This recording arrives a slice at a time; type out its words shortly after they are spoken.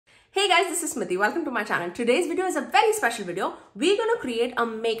Hey guys, this is Smithy. Welcome to my channel. Today's video is a very special video. We're going to create a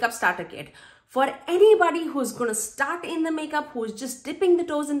makeup starter kit for anybody who's going to start in the makeup, who's just dipping the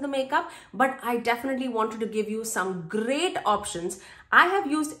toes in the makeup. But I definitely wanted to give you some great options. I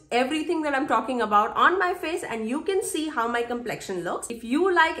have used everything that I'm talking about on my face and you can see how my complexion looks. If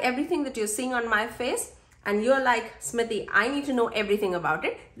you like everything that you're seeing on my face, and you're like, Smithy, I need to know everything about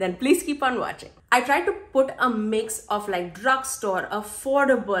it, then please keep on watching. I tried to put a mix of like drugstore,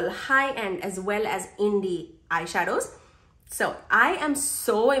 affordable, high-end, as well as indie eyeshadows. So I am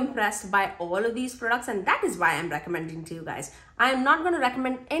so impressed by all of these products, and that is why I'm recommending to you guys. I am not going to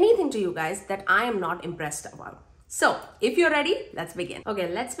recommend anything to you guys that I am not impressed about. So if you're ready, let's begin.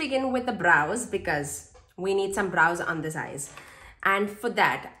 Okay, let's begin with the brows because we need some brows on these eyes. And for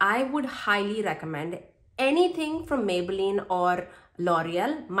that, I would highly recommend anything from Maybelline or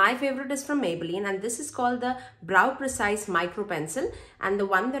L'Oreal. My favorite is from Maybelline and this is called the Brow Precise Micro Pencil, and the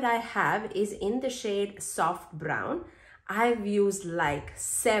one that I have is in the shade Soft Brown. I've used like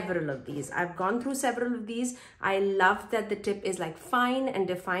several of these. I've gone through several of these. I love that the tip is like fine and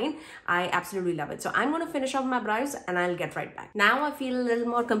defined. I absolutely love it. So I'm going to finish off my brows and I'll get right back. Now I feel a little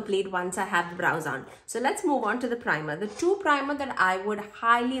more complete once I have the brows on. So let's move on to the primer. The two primer that I would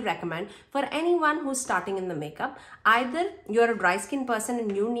highly recommend for anyone who's starting in the makeup. Either you're a dry skin person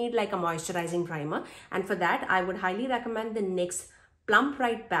and you need like a moisturizing primer. And for that, I would highly recommend the NYX Plump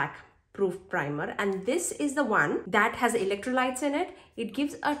Right Back Proof Primer, and this is the one that has electrolytes in it. It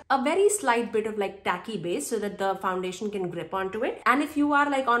gives a very slight bit of like tacky base so that the foundation can grip onto it. And if you are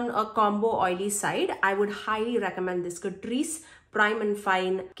like on a combo oily side, I would highly recommend this Catrice Prime and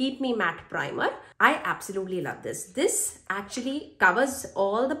Fine Keep Me Matte Primer. I absolutely love this. This actually covers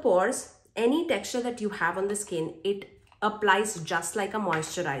all the pores, any texture that you have on the skin. It applies just like a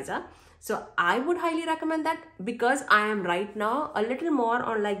moisturizer. So I would highly recommend that because I am right now a little more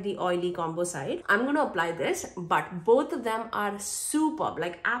on like the oily combo side. I'm going to apply this, but both of them are superb,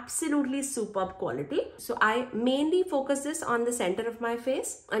 like absolutely superb quality. So I mainly focus this on the center of my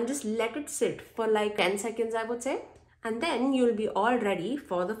face and just let it sit for like 10 seconds, I would say. And then you'll be all ready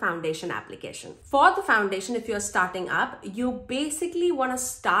for the foundation application. For the foundation, if you're starting up, you basically want to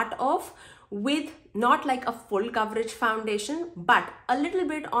start off with not like a full coverage foundation, but a little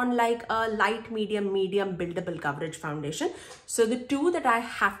bit on like a light, medium buildable coverage foundation. So the two that I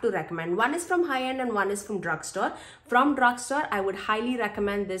have to recommend, one is from high end and one is from drugstore. From drugstore, I would highly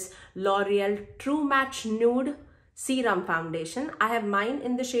recommend this L'Oreal True Match Nude Serum Foundation. I have mine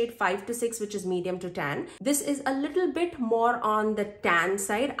in the shade 5 to 6, which is medium to tan. This is a little bit more on the tan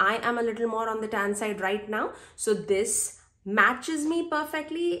side. I am a little more on the tan side right now. So this matches me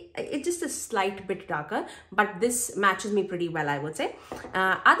perfectly. It's just a slight bit darker, but this matches me pretty well, I would say.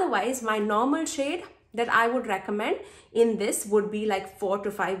 Otherwise, my normal shade that I would recommend in this would be like 4 to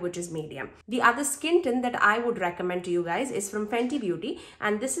 5, which is medium. The other skin tint that I would recommend to you guys is from Fenty Beauty,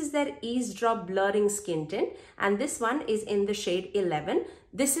 and this is their Eavesdrop Blurring Skin Tint, and this one is in the shade 11.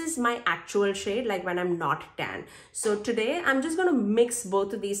 This is my actual shade, like when I'm not tan. So today I'm just going to mix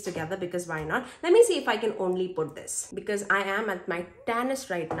both of these together because why not? Let me see if I can only put this because I am at my tannest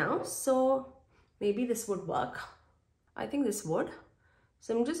right now. So maybe this would work. I think this would.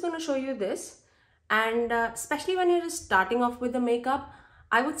 So I'm just going to show you this. And especially when you're just starting off with the makeup,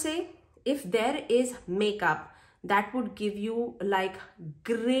 I would say if there is makeup that would give you like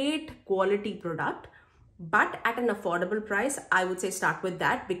great quality product, but at an affordable price, I would say start with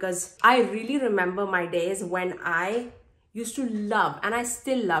that because I really remember my days when I used to love, and I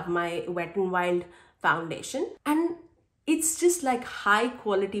still love, my Wet n Wild foundation. And it's just like high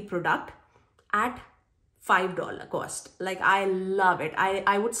quality product at $5 cost. Like I love it.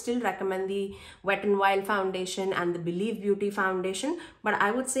 I would still recommend the Wet n Wild foundation and the Believe Beauty foundation, but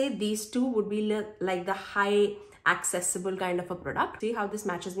I would say these two would be like the high accessible kind of a product. See how this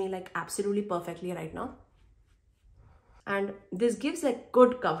matches me like absolutely perfectly right now. And this gives like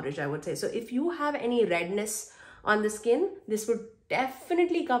good coverage, I would say. So if you have any redness on the skin, this would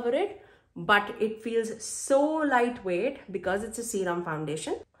definitely cover it, but it feels so lightweight because it's a serum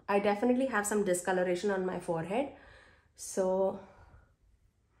foundation. I definitely have some discoloration on my forehead. So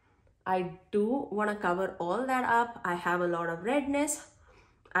I do want to cover all that up. I have a lot of redness.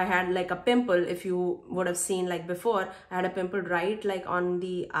 I had like a pimple, if you would have seen like before, I had a pimple right like on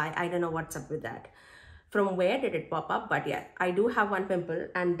the eye. I don't know what's up with that. From where did it pop up? But yeah, I do have one pimple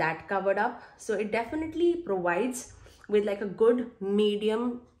and that covered up. So it definitely provides with like a good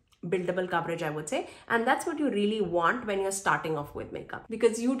medium buildable coverage, I would say. And that's what you really want when you're starting off with makeup,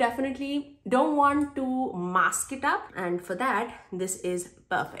 because you definitely don't want to mask it up. And for that, this is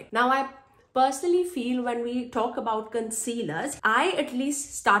perfect. Now I personally feel when we talk about concealers, I at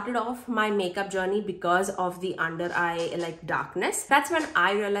least started off my makeup journey because of the under eye like darkness. That's when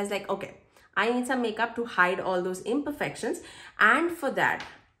I realized like, okay, I need some makeup to hide all those imperfections. And for that,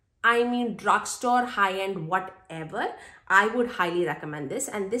 I mean drugstore, high-end, whatever, I would highly recommend this.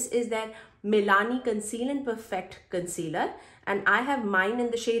 And this is their Milani Conceal and Perfect Concealer. And I have mine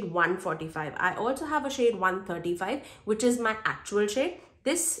in the shade 145. I also have a shade 135, which is my actual shade.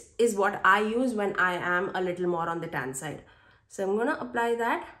 This is what I use when I am a little more on the tan side. So I'm gonna apply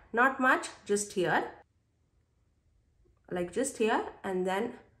that, not much, just here. Like just here, and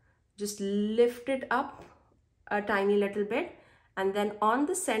then just lift it up a tiny little bit. And then on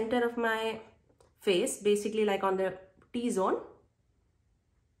the center of my face, basically like on the T-zone,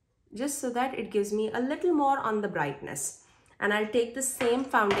 just so that it gives me a little more on the brightness. And I'll take the same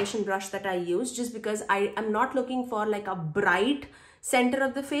foundation brush that I use, just because I am not looking for like a bright center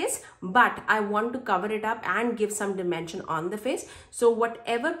of the face, but I want to cover it up and give some dimension on the face. So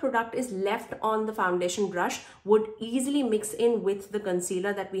whatever product is left on the foundation brush would easily mix in with the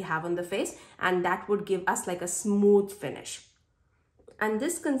concealer that we have on the face, and that would give us like a smooth finish. And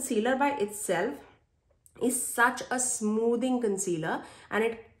this concealer by itself is such a smoothing concealer, and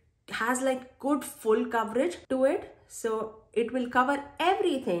it has like good full coverage to it. So it will cover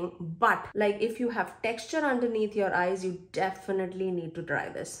everything, but like if you have texture underneath your eyes, you definitely need to try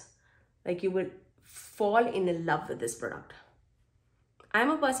this. Like you will fall in love with this product. I'm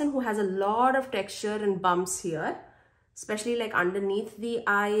a person who has a lot of texture and bumps here, especially like underneath the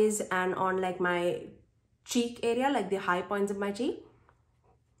eyes and on like my cheek area, like the high points of my cheek.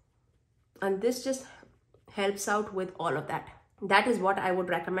 And this just helps out with all of that. That is what I would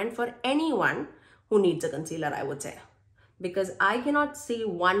recommend for anyone who needs a concealer, I would say. Because I cannot see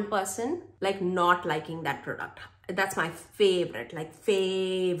one person like not liking that product. That's my favorite, like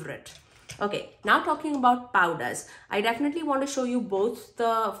favorite. Okay, now talking about powders. I definitely want to show you both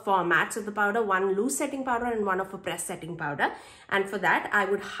the formats of the powder, one loose setting powder and one of a press setting powder. And for that, I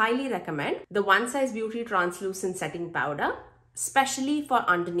would highly recommend the One Size Beauty Translucent Setting Powder, especially for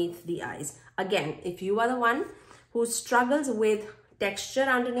underneath the eyes. Again, if you are the one who struggles with texture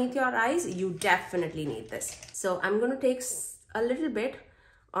underneath your eyes, you definitely need this. So I'm going to take a little bit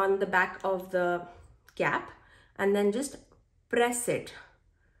on the back of the cap and then just press it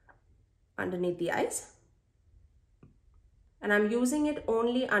underneath the eyes. And I'm using it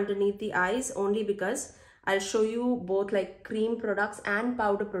only underneath the eyes only because I'll show you both like cream products and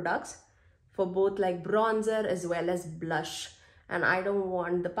powder products for both like bronzer as well as blush. And I don't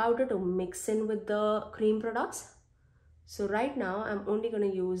want the powder to mix in with the cream products. So right now I'm only going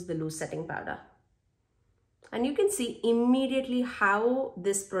to use the loose setting powder. And you can see immediately how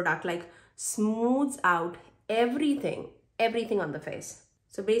this product like smooths out everything on the face.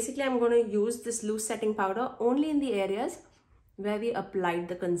 So basically I'm going to use this loose setting powder only in the areas where we applied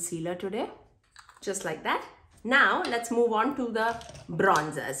the concealer today. Just like that. Now let's move on to the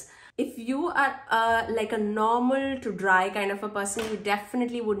bronzers. If you are like a normal to dry kind of a person, you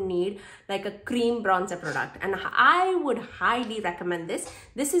definitely would need like a cream bronzer product. And I would highly recommend this.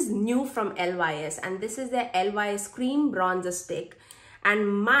 This is new from LYS and this is the LYS Cream Bronzer Stick.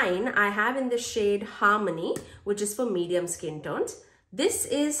 And mine I have in the shade Harmony, which is for medium skin tones. This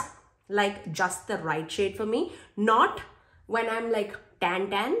is like just the right shade for me, not when I'm like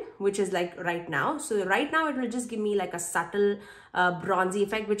tan, which is like right now. So right now it will just give me like a subtle bronzy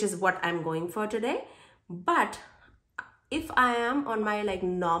effect, which is what I'm going for today. But if I am on my like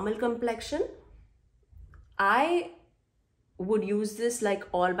normal complexion, I would use this like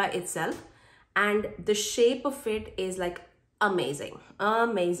all by itself, and the shape of it is like amazing.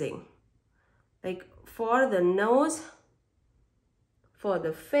 Like for the nose, for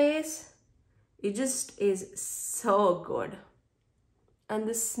the face, it just is so good. And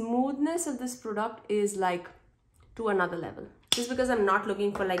the smoothness of this product is like to another level. Just because I'm not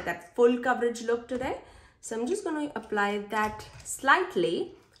looking for like that full coverage look today. So I'm just going to apply that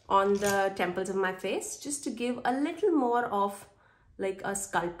slightly on the temples of my face, just to give a little more of like a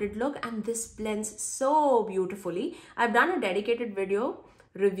sculpted look. And this blends so beautifully. I've done a dedicated video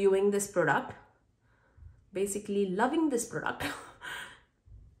reviewing this product, basically loving this product.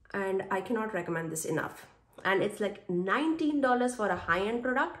 And I cannot recommend this enough. And it's like $19 for a high-end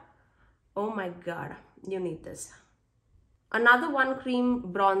product. Oh my God, you need this. Another one cream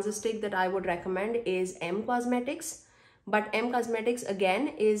bronzer stick that I would recommend is M Cosmetics. But M Cosmetics again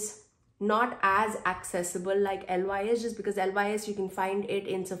is not as accessible like LYS, just because LYS you can find it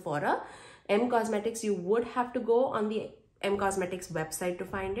in Sephora. M Cosmetics you would have to go on the M Cosmetics website to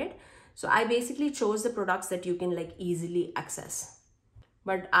find it. So I basically chose the products that you can like easily access.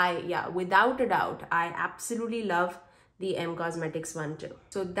 But yeah, without a doubt, I absolutely love the M Cosmetics one too.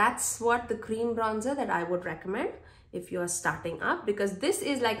 So that's what the cream bronzer that I would recommend if you are starting up, because this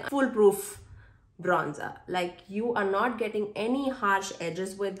is like foolproof bronzer. Like you are not getting any harsh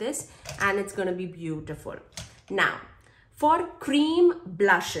edges with this, and it's going to be beautiful. Now, for cream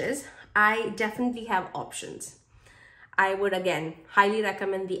blushes, I definitely have options. I would again highly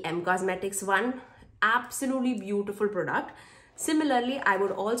recommend the M Cosmetics one. Absolutely beautiful product. Similarly, I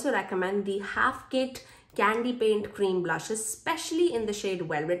would also recommend the Half Kit Candy Paint Cream Blushes, especially in the shade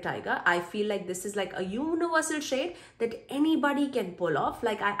Velvet Tiger. I feel like this is like a universal shade that anybody can pull off.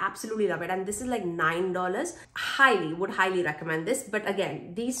 Like I absolutely love it. And this is like $9. Would highly recommend this. But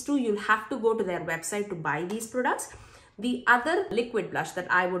again, these two, you'll have to go to their website to buy these products. The other liquid blush that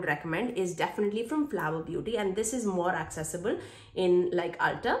I would recommend is definitely from Flower Beauty. And this is more accessible in like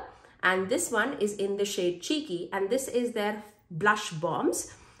Ulta. And this one is in the shade Cheeky. And this is their blush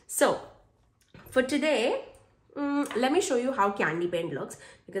bombs. So for today, let me show you how candy paint looks,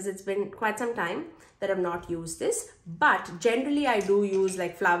 because it's been quite some time that I've not used this. But generally I do use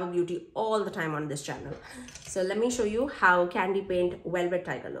like Flower Beauty all the time on this channel. So let me show you how candy paint Velvet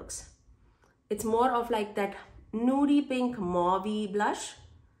Tiger looks. It's more of like that nudie pink mauvey blush,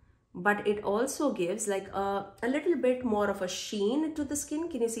 but it also gives like a little bit more of a sheen to the skin.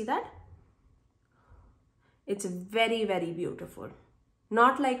 Can you see that? It's very, very beautiful.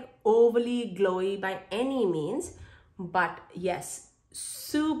 Not like overly glowy by any means, but yes,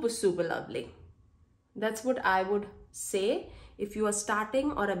 super, super lovely. That's what I would say. If you are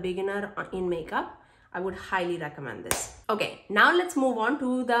starting or a beginner in makeup, I would highly recommend this. Okay, now let's move on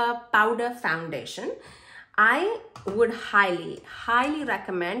to the powder foundation. I would highly, highly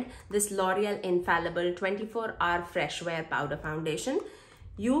recommend this L'Oreal Infallible 24-Hour Fresh Wear Powder Foundation.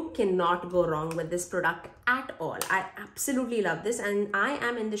 You cannot go wrong with this product at all. I absolutely love this, and I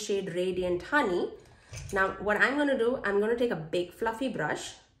am in the shade Radiant Honey. Now, what I'm going to do, I'm going to take a big fluffy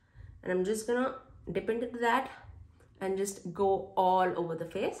brush, and I'm just going to dip into that and just go all over the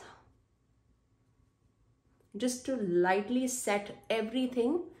face. Just to lightly set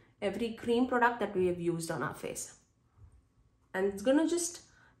everything, every cream product that we have used on our face. And it's going to just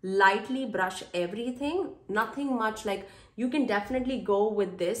lightly brush everything, nothing much. Like you can definitely go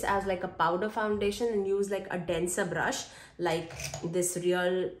with this as like a powder foundation and use like a denser brush, like this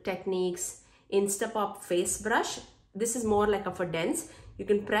Real Techniques Instapop face brush. This is more like of a dense. You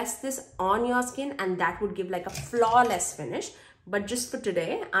can press this on your skin and that would give like a flawless finish. But just for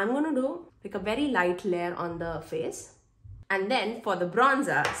today, I'm going to do like a very light layer on the face. And then for the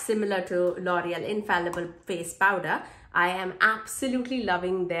bronzer, similar to L'Oreal Infallible Face Powder, I am absolutely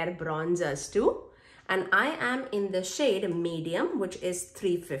loving their bronzers too. And I am in the shade Medium, which is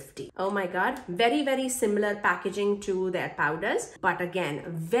 $3.50. Oh my God, very, very similar packaging to their powders. But again,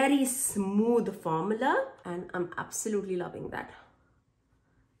 very smooth formula. And I'm absolutely loving that.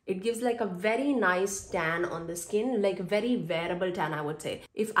 It gives like a very nice tan on the skin, like very wearable tan, I would say.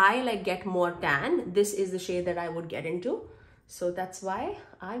 If I like get more tan, this is the shade that I would get into. So that's why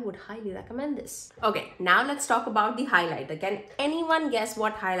I would highly recommend this. Okay, now let's talk about the highlighter. Can anyone guess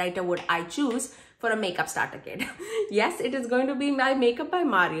what highlighter would I choose for a makeup starter kit? Yes, it is going to be my Makeup by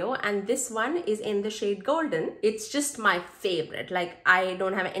Mario, and this one is in the shade Golden. It's just my favorite. Like I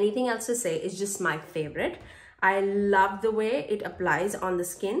don't have anything else to say. It's just my favorite. I love the way it applies on the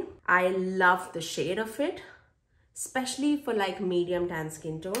skin. I love the shade of it, especially for like medium tan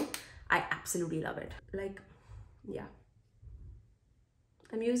skin tone. I absolutely love it. Like, yeah.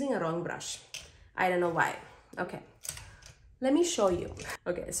 I'm using a wrong brush. I don't know why. Okay, let me show you.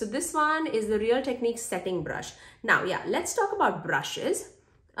 Okay, so this one is the Real Techniques setting brush. Now, yeah, let's talk about brushes.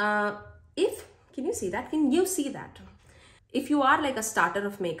 Can you see that? Can you see that? If you are like a starter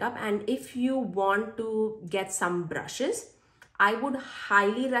of makeup and if you want to get some brushes, I would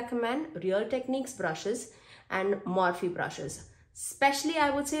highly recommend Real Techniques brushes and Morphe brushes. Especially, I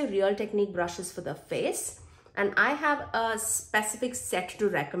would say Real Technique brushes for the face. And I have a specific set to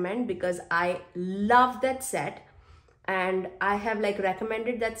recommend because I love that set. And I have like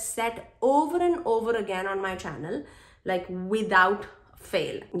recommended that set over and over again on my channel, like without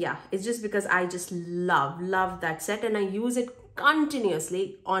fail. Yeah, it's just because I just love that set and I use it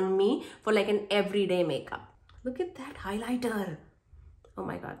continuously on me for like an everyday makeup. Look at that highlighter. Oh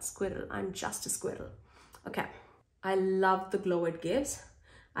my God, squirrel. I'm just a squirrel. Okay. I love the glow it gives.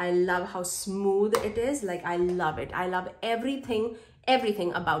 I love how smooth it is. Like I love it. I love everything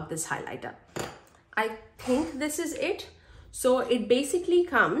about this highlighter. I think this is it. So it basically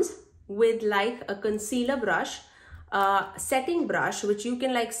comes with like a concealer brush, setting brush, which you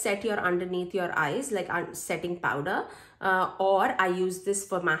can like set your underneath your eyes, like setting powder, or I use this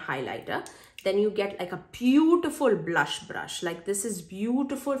for my highlighter. Then you get like a beautiful blush brush. Like this is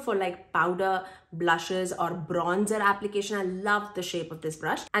beautiful for like powder blushes or bronzer application. I love the shape of this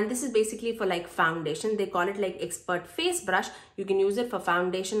brush. And this is basically for like foundation. They call it like expert face brush. You can use it for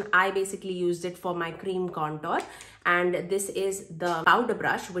foundation. I basically used it for my cream contour. And this is the powder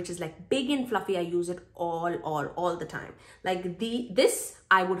brush, which is like big and fluffy. I use it all the time. Like this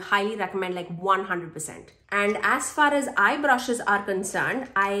I would highly recommend, like 100%. And as far as eye brushes are concerned,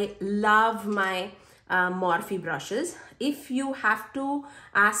 I love my Morphe brushes. If you have to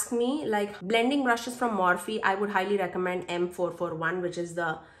ask me, like blending brushes from Morphe, I would highly recommend M441, which is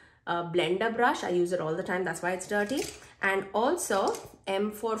the blender brush. I use it all the time. That's why it's dirty. And also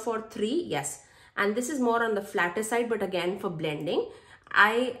M443, yes. And this is more on the flatter side, but again for blending.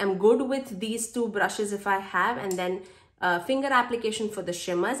 I am good with these two brushes if I have, and then finger application for the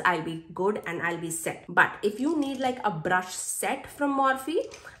shimmers, I'll be good and I'll be set. But if you need like a brush set from Morphe,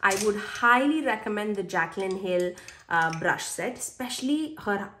 I would highly recommend the Jaclyn Hill brush set, especially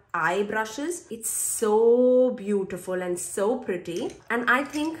her eye brushes. It's so beautiful and so pretty, and I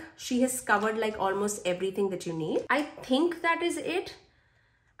think she has covered like almost everything that you need. I think that is it.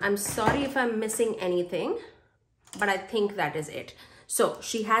 I'm sorry if I'm missing anything, but I think that is it. So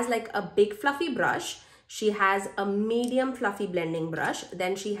she has like a big fluffy brush. She has a medium fluffy blending brush.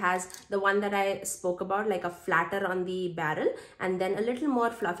 Then she has the one that I spoke about, like a flatter on the barrel, and then a little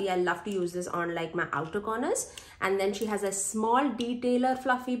more fluffy. I love to use this on like my outer corners. And then she has a small detailer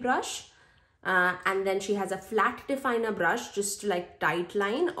fluffy brush. And then she has a flat definer brush just to like tight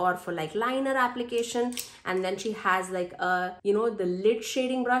line or for like liner application. And then she has like a, you know, the lid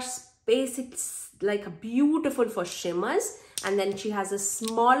shading brush, basics, like beautiful for shimmers. And then she has a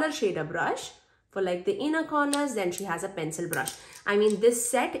smaller shader brush for like the inner corners. Then she has a pencil brush. I mean, this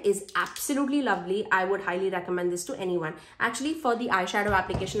set is absolutely lovely. I would highly recommend this to anyone. Actually, for the eyeshadow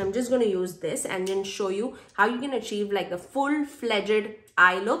application, I'm just going to use this and then show you how you can achieve like a full-fledged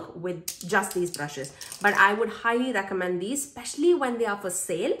eye look with just these brushes. But I would highly recommend these, especially when they are for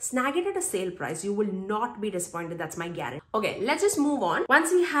sale. Snag it at a sale price. You will not be disappointed. That's my guarantee. Okay, let's just move on.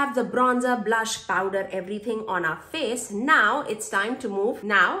 Once we have the bronzer, blush, powder, everything on our face, now it's time to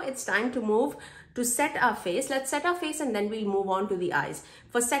move. To set our face. Let's set our face and then we'll move on to the eyes.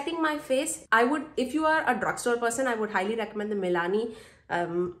 For setting my face, I would, if you are a drugstore person, I would highly recommend the Milani,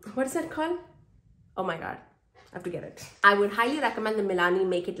 what is that called? Oh my God, I have to get it. I would highly recommend the Milani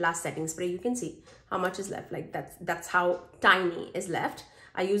Make It Last setting spray. You can see how much is left. Like that's how tiny is left.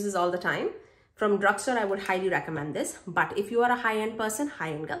 I use this all the time. From drugstore, I would highly recommend this. But if you are a high-end person,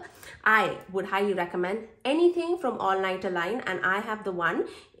 high-end girl, I would highly recommend anything from All Nighter line. And I have the one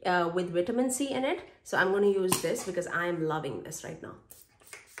with vitamin C in it. So I'm going to use this because I'm loving this right now.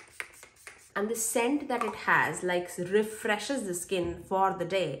 And the scent that it has like refreshes the skin for the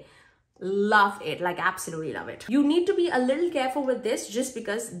day. Love it, like absolutely love it. You need to be a little careful with this just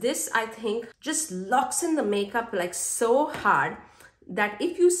because this, I think, just locks in the makeup like so hard that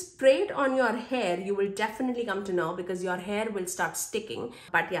if you spray it on your hair, you will definitely come to know because your hair will start sticking.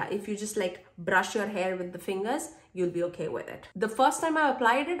 But yeah, if you just like brush your hair with the fingers, you'll be okay with it. The first time I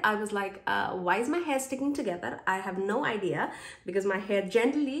applied it, I was like, why is my hair sticking together? I have no idea because my hair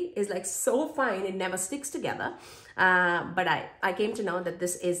generally is like so fine, it never sticks together. But I came to know that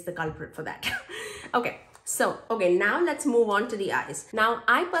this is the culprit for that. Okay, now let's move on to the eyes. Now,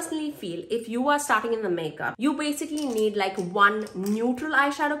 I personally feel if you are starting in the makeup, you basically need like one neutral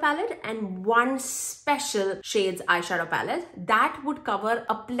eyeshadow palette and one special shades eyeshadow palette. That would cover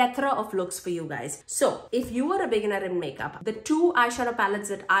a plethora of looks for you guys. So, if you are a beginner in makeup, the two eyeshadow palettes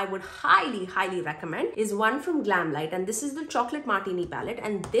that I would highly recommend is one from Glamlight, and this is the Chocolate Martini palette,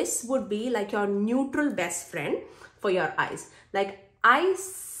 and this would be like your neutral best friend for your eyes. Like, I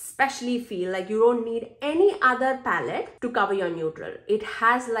especially feel like you don't need any other palette to cover your neutral. It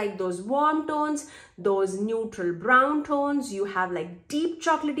has like those warm tones, those neutral brown tones. You have like deep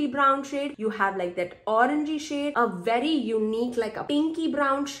chocolatey brown shade. You have like that orangey shade, a very unique like a pinky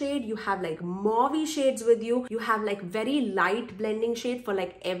brown shade. You have like mauvey shades with you. You have like very light blending shade for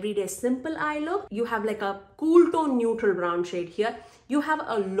like everyday simple eye look. You have like a cool tone neutral brown shade here. You have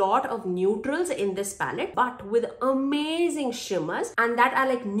a lot of neutrals in this palette, but with amazing shimmers, and that are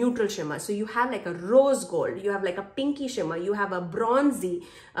like neutral shimmers. So you have like a rose gold, you have like a pinky shimmer, you have a bronzy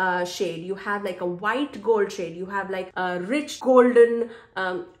shade, you have like a white gold shade, you have like a rich golden,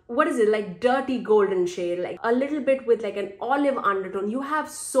 what is it, like dirty golden shade, like a little bit with like an olive undertone. You have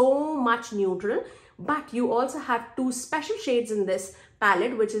so much neutral, but you also have two special shades in this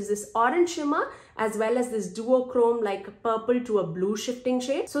palette, which is this orange shimmer as well as this duochrome like purple to a blue shifting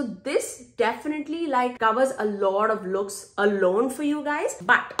shade. So this definitely like covers a lot of looks alone for you guys.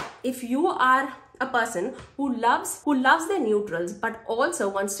 But if you are a person who loves their neutrals but also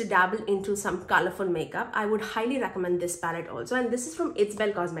wants to dabble into some colorful makeup, I would highly recommend this palette also. And this is from It's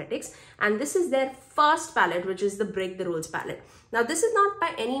Belle Cosmetics, and this is their first palette, which is the Break the Rules palette. Now this is not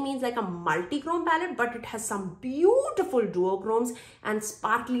by any means like a multi-chrome palette, but it has some beautiful duochromes and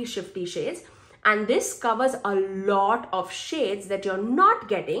sparkly shifty shades, and this covers a lot of shades that you're not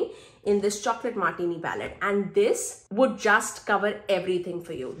getting in this Chocolate Martini palette, and this would just cover everything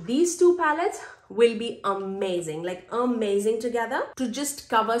for you. These two palettes will be amazing, like amazing together to just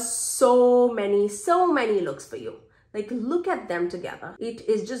cover so many looks for you. Like look at them together. It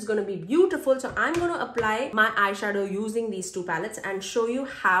is just going to be beautiful. So I'm going to apply my eyeshadow using these two palettes and show you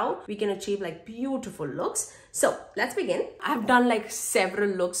how we can achieve like beautiful looks. So let's begin. I've done like several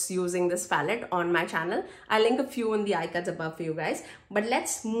looks using this palette on my channel. I'll link a few in the icons above for you guys. But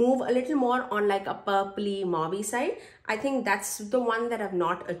let's move a little more on like a purpley mauvey side. I think that's the one that I've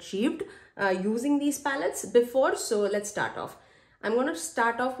not achieved using these palettes before. So let's start off. I'm going to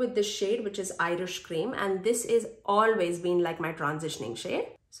start off with this shade, which is Irish Cream, and this is always been like my transitioning shade.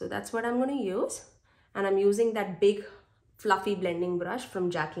 So that's what I'm going to use. And I'm using that big fluffy blending brush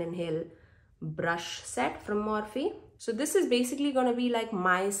from Jaclyn Hill brush set from Morphe. So this is basically going to be like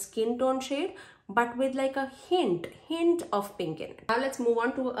my skin tone shade, but with like a hint of pink in it. Now let's move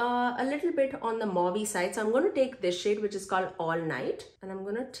on to a little bit on the mauvey side. So I'm going to take this shade, which is called All Night, and I'm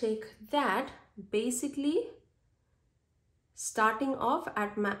going to take that basically starting off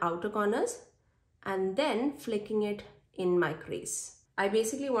at my outer corners and then flicking it in my crease. I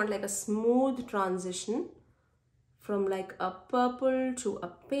basically want like a smooth transition from like a purple to a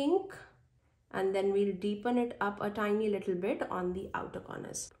pink, and then we'll deepen it up a tiny little bit on the outer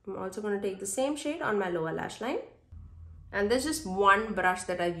corners. I'm also going to take the same shade on my lower lash line, and there's just one brush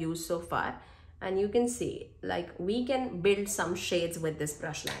that I've used so far, and you can see like we can build some shades with this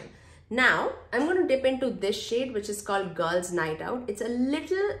brush line. Now I'm going to dip into this shade, which is called Girls Night Out. It's a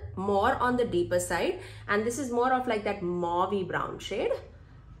little more on the deeper side, and this is more of like that mauvey brown shade.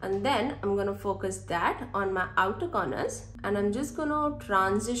 And then I'm going to focus that on my outer corners, and I'm just going to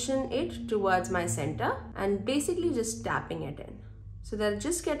transition it towards my center and basically just tapping it in so that I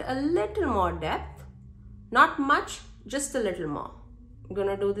just get a little more depth. Not much, just a little more. I'm going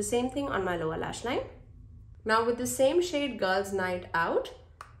to do the same thing on my lower lash line. Now with the same shade Girls Night Out,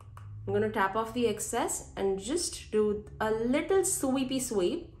 I'm going to tap off the excess and just do a little sweepy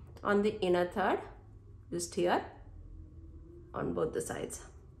sweep on the inner third, just here on both the sides.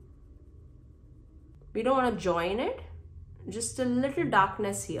 We don't want to join it, just a little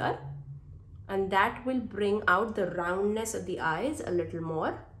darkness here, and that will bring out the roundness of the eyes a little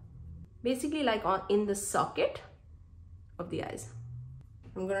more, basically like in the socket of the eyes.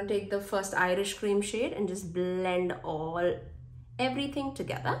 I'm going to take the first Irish Cream shade and just blend everything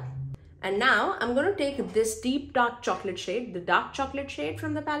together. And now I'm going to take this deep dark chocolate shade, the dark chocolate shade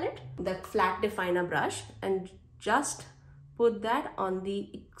from the palette, that flat definer brush, and just put that on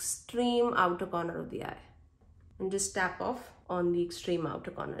the extreme outer corner of the eye and just tap off on the extreme outer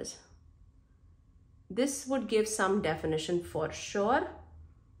corners. This would give some definition for sure,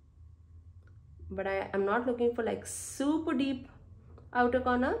 but I'm not looking for like super deep outer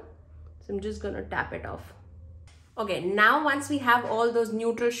corner, so I'm just going to tap it off. Okay, now once we have all those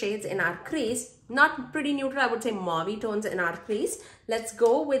neutral shades in our crease, not pretty neutral, I would say mauvey tones in our crease, let's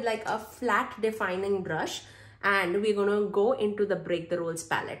go with like a flat defining brush, and we're going to go into the Break the Rules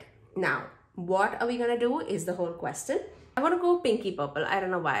palette. Now, what are we going to do is the whole question. I'm going to go pinky purple. I don't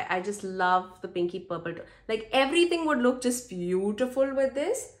know why. I just love the pinky purple. Like everything would look just beautiful with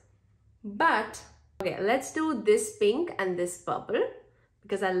this. But, okay, let's do this pink and this purple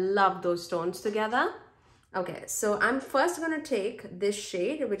because I love those tones together. Okay, so I'm first going to take this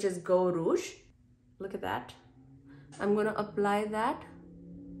shade, which is Go Rouge. Look at that. I'm going to apply that.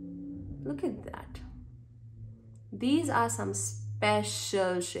 Look at that. These are some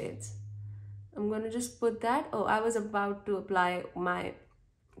special shades. I'm going to just put that. Oh, I was about to apply my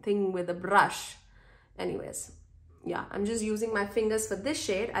thing with a brush. Anyways, yeah, I'm just using my fingers for this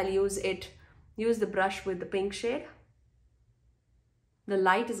shade. I'll use the brush with the pink shade. The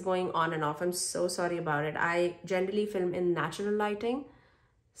light is going on and off. I'm so sorry about it. I generally film in natural lighting,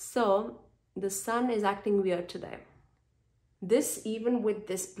 so the sun is acting weird today. This, even with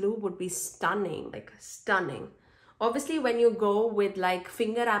this blue, would be stunning, like stunning. Obviously, when you go with like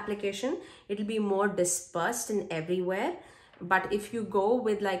finger application, it'll be more dispersed and everywhere. But if you go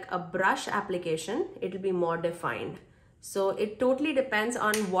with like a brush application, it'll be more defined. So it totally depends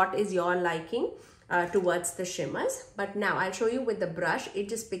on what is your liking towards the shimmers. But now I'll show you with the brush. It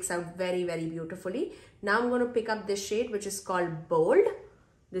just picks out very, very beautifully. Now I'm going to pick up this shade, which is called Bold.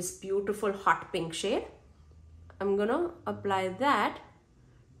 This beautiful hot pink shade. I'm going to apply that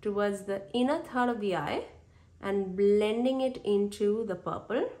towards the inner third of the eye and blending it into the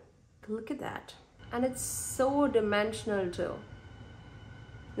purple. Look at that. And it's so dimensional too.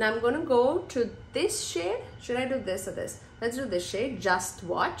 Now I'm going to go to this shade. Should I do this or this? Let's do this shade, Just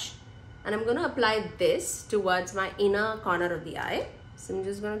Watch. And I'm going to apply this towards my inner corner of the eye. So I'm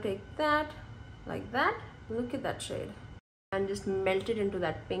just going to take that like that. Look at that shade. And just melt it into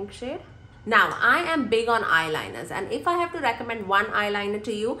that pink shade. Now, I am big on eyeliners, and if I have to recommend one eyeliner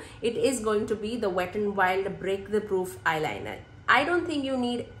to you, it is going to be the Wet n Wild Break the Proof eyeliner. I don't think you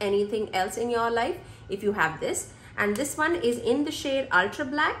need anything else in your life if you have this. And this one is in the shade Ultra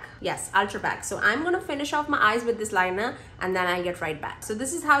Black. Yes, Ultra Black. So I'm going to finish off my eyes with this liner and then I'll get right back. So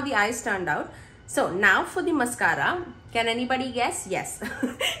this is how the eyes turned out. So now for the mascara. Can anybody guess? Yes,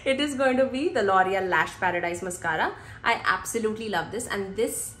 it is going to be the L'Oreal Lash Paradise Mascara. I absolutely love this, and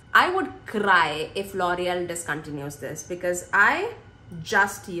this, I would cry if L'Oreal discontinues this because I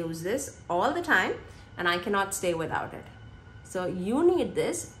just use this all the time and I cannot stay without it. So you need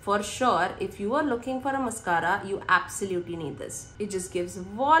this for sure. If you are looking for a mascara, you absolutely need this. It just gives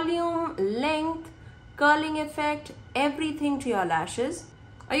volume, length, curling effect, everything to your lashes.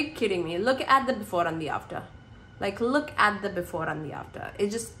 Are you kidding me? Look at the before and the after. Like, look at the before and the after.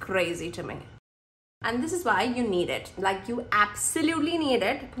 It's just crazy to me. And this is why you need it. Like, you absolutely need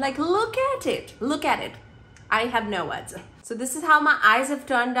it. Like, look at it. Look at it. I have no words. So this is how my eyes have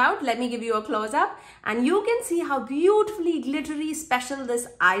turned out. Let me give you a close-up. And you can see how beautifully glittery special these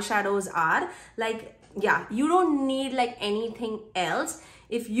eyeshadows are. Like, yeah, you don't need like anything else.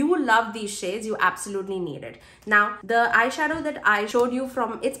 If you love these shades, you absolutely need it. Now, the eyeshadow that I showed you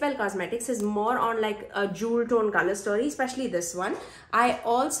from It's Belle Cosmetics is more on like a jewel tone color story, especially this one. I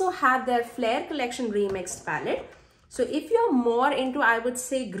also have their Flare Collection Remixed palette. So if you're more into, I would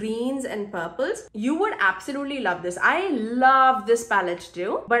say, greens and purples, you would absolutely love this. I love this palette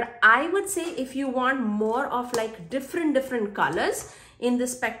too. But I would say if you want more of like different colors in the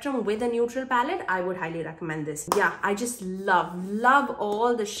spectrum with a neutral palette, I would highly recommend this. Yeah, I just love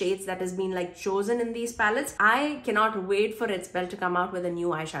all the shades that has been like chosen in these palettes. I cannot wait for It's Belle to come out with a new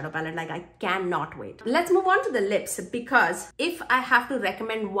eyeshadow palette. Like, I cannot wait. Let's move on to the lips, because if I have to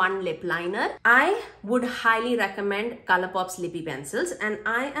recommend one lip liner, I would highly recommend Colourpop's Lippy Pencils, and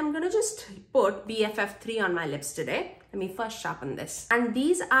I am gonna just put BFF3 on my lips today. Let me first sharpen this. And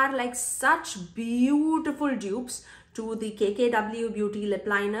these are like such beautiful dupes to the KKW Beauty lip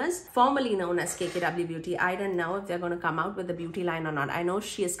liners, formerly known as KKW Beauty. I don't know if they're going to come out with a beauty line or not. I know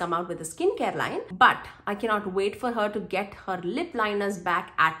she has come out with a skincare line, but I cannot wait for her to get her lip liners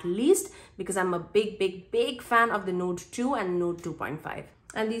back at least, because I'm a big fan of the Nude 2 and Nude 2.5.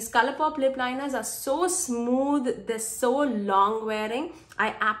 And these Colourpop lip liners are so smooth, they're so long wearing.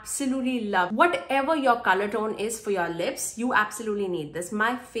 I absolutely love whatever your color tone is for your lips, you absolutely need this.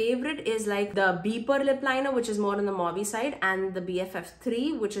 My favorite is like the Beeper lip liner, which is more on the mauvey side, and the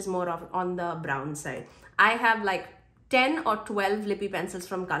BFF3, which is more of on the brown side. I have like 10 or 12 lippy pencils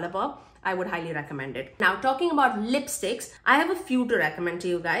from Colourpop. I would highly recommend it. Now, talking about lipsticks, I have a few to recommend to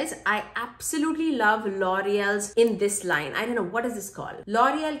you guys. I absolutely love L'Oreal's in this line. I don't know, what is this called?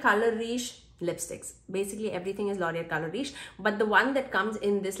 L'Oreal Color Riche lipsticks. Basically, everything is L'Oreal Color Riche, but the one that comes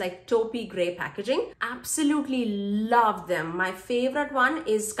in this like taupey gray packaging, absolutely love them. My favorite one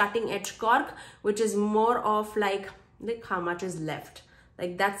is Cutting Edge Cork, which is more of like, look how much is left.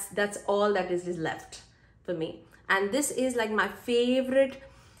 Like that's all that is left for me. And this is like my favorite,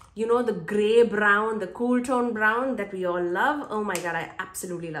 you know, the gray brown, the cool tone brown that we all love. Oh my God, I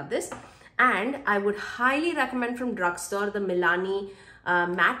absolutely love this. And I would highly recommend from Drugstore the Milani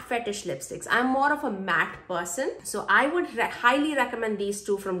matte fetish lipsticks. I'm more of a matte person, so I would highly recommend these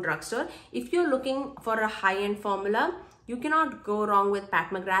two from Drugstore. If you're looking for a high-end formula, you cannot go wrong with Pat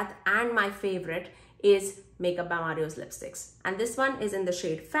McGrath, and my favorite is Makeup by Mario's lipsticks. And this one is in the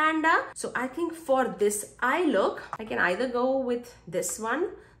shade Fanda. So I think for this eye look, I can either go with this one,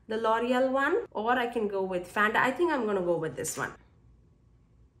 the L'Oreal one, or I can go with Fanda. I think I'm gonna go with this one.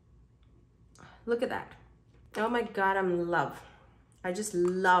 Look at that. Oh my God, I'm in love. I just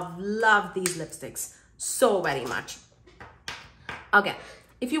love these lipsticks so very much. Okay,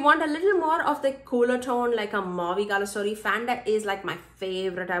 if you want a little more of the cooler tone, like a mauvey color story, Fanda is like my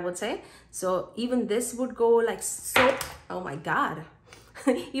favorite, I would say. So even this would go like so, oh my God.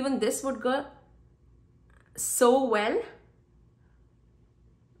 Even this would go so well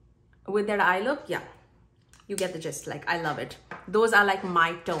with that eye look. Yeah, You get the gist. Like, I love it. Those are like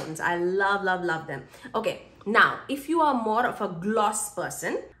my tones. I love, love, love them. Okay, now if you are more of a gloss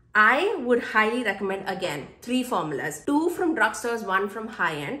person, I would highly recommend, again, 3 formulas. 2 from drugstores, 1 from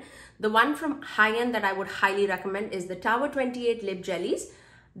high-end. The one from high-end that I would highly recommend is the Tower 28 lip jellies.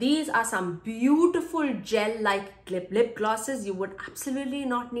 These are some beautiful gel-like lip glosses. You would absolutely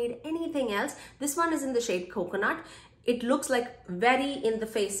not need anything else. This one is in the shade Coconut. It looks like very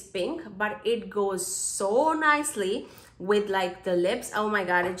in-the-face pink, but it goes so nicely with like the lips. Oh my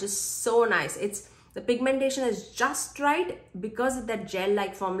God, it's just so nice. The pigmentation is just right because of that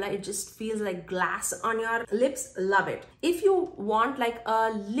gel-like formula. It just feels like glass on your lips. Love it. If you want like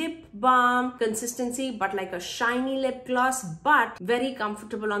a lip balm consistency, but like a shiny lip gloss, but very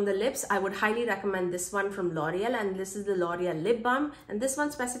comfortable on the lips, I would highly recommend this one from L'Oreal. And this is the L'Oreal lip balm. And this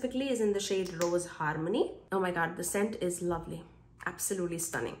one specifically is in the shade Rose Harmony. Oh my God, the scent is lovely. Absolutely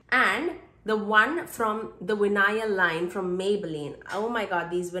stunning. And the one from the vinyl line from Maybelline. Oh my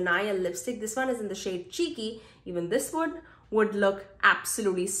God, these vinyl lipstick. This one is in the shade Cheeky. Even this would look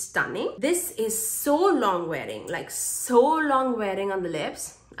absolutely stunning. This is so long wearing, like so long wearing on the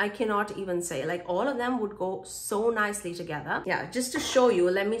lips. I cannot even say, like all of them would go so nicely together. Yeah, just to show you,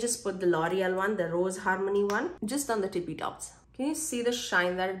 let me just put the L'Oreal one, the Rose Harmony one, just on the tippy tops. Can you see the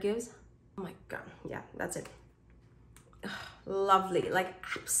shine that it gives? Oh my God, yeah, that's it. Lovely, like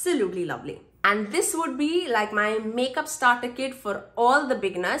absolutely lovely. And this would be like my makeup starter kit for all the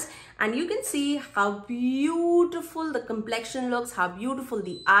beginners. And you can see how beautiful the complexion looks, how beautiful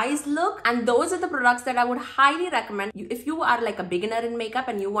the eyes look. And those are the products that I would highly recommend. If you are like a beginner in makeup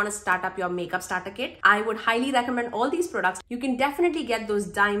and you want to start up your makeup starter kit, I would highly recommend all these products. You can definitely get those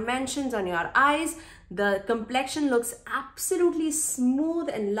dimensions on your eyes. The complexion looks absolutely smooth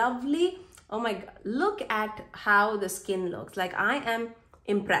and lovely. Oh my God, look at how the skin looks. Like, I am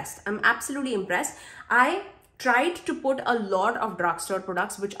impressed. I'm absolutely impressed. I tried to put a lot of drugstore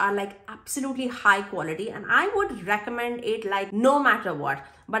products which are like absolutely high quality, and I would recommend it like no matter what.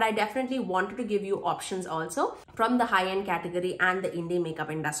 But I definitely wanted to give you options also from the high-end category and the indie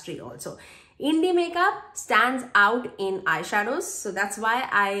makeup industry also. Indie makeup stands out in eyeshadows, so that's why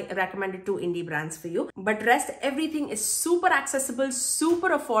I recommended 2 indie brands for you. But rest, everything is super accessible, super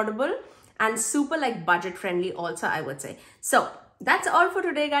affordable, and super like budget friendly also, I would say. So that's all for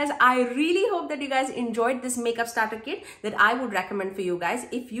today, guys. I really hope that you guys enjoyed this makeup starter kit that I would recommend for you guys.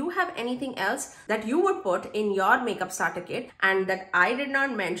 If you have anything else that you would put in your makeup starter kit and that I did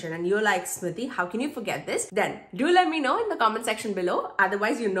not mention and you're like, Smithy, how can you forget this? Then do let me know in the comment section below.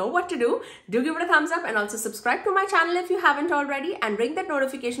 Otherwise, you know what to do. Do give it a thumbs up and also subscribe to my channel if you haven't already, and ring that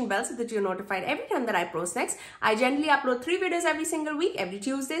notification bell so that you're notified every time that I post next. I generally upload 3 videos every single week, every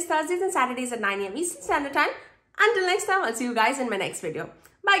Tuesdays, Thursdays and Saturdays at 9 AM Eastern Standard Time. Until next time, I'll see you guys in my next video.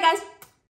 Bye guys.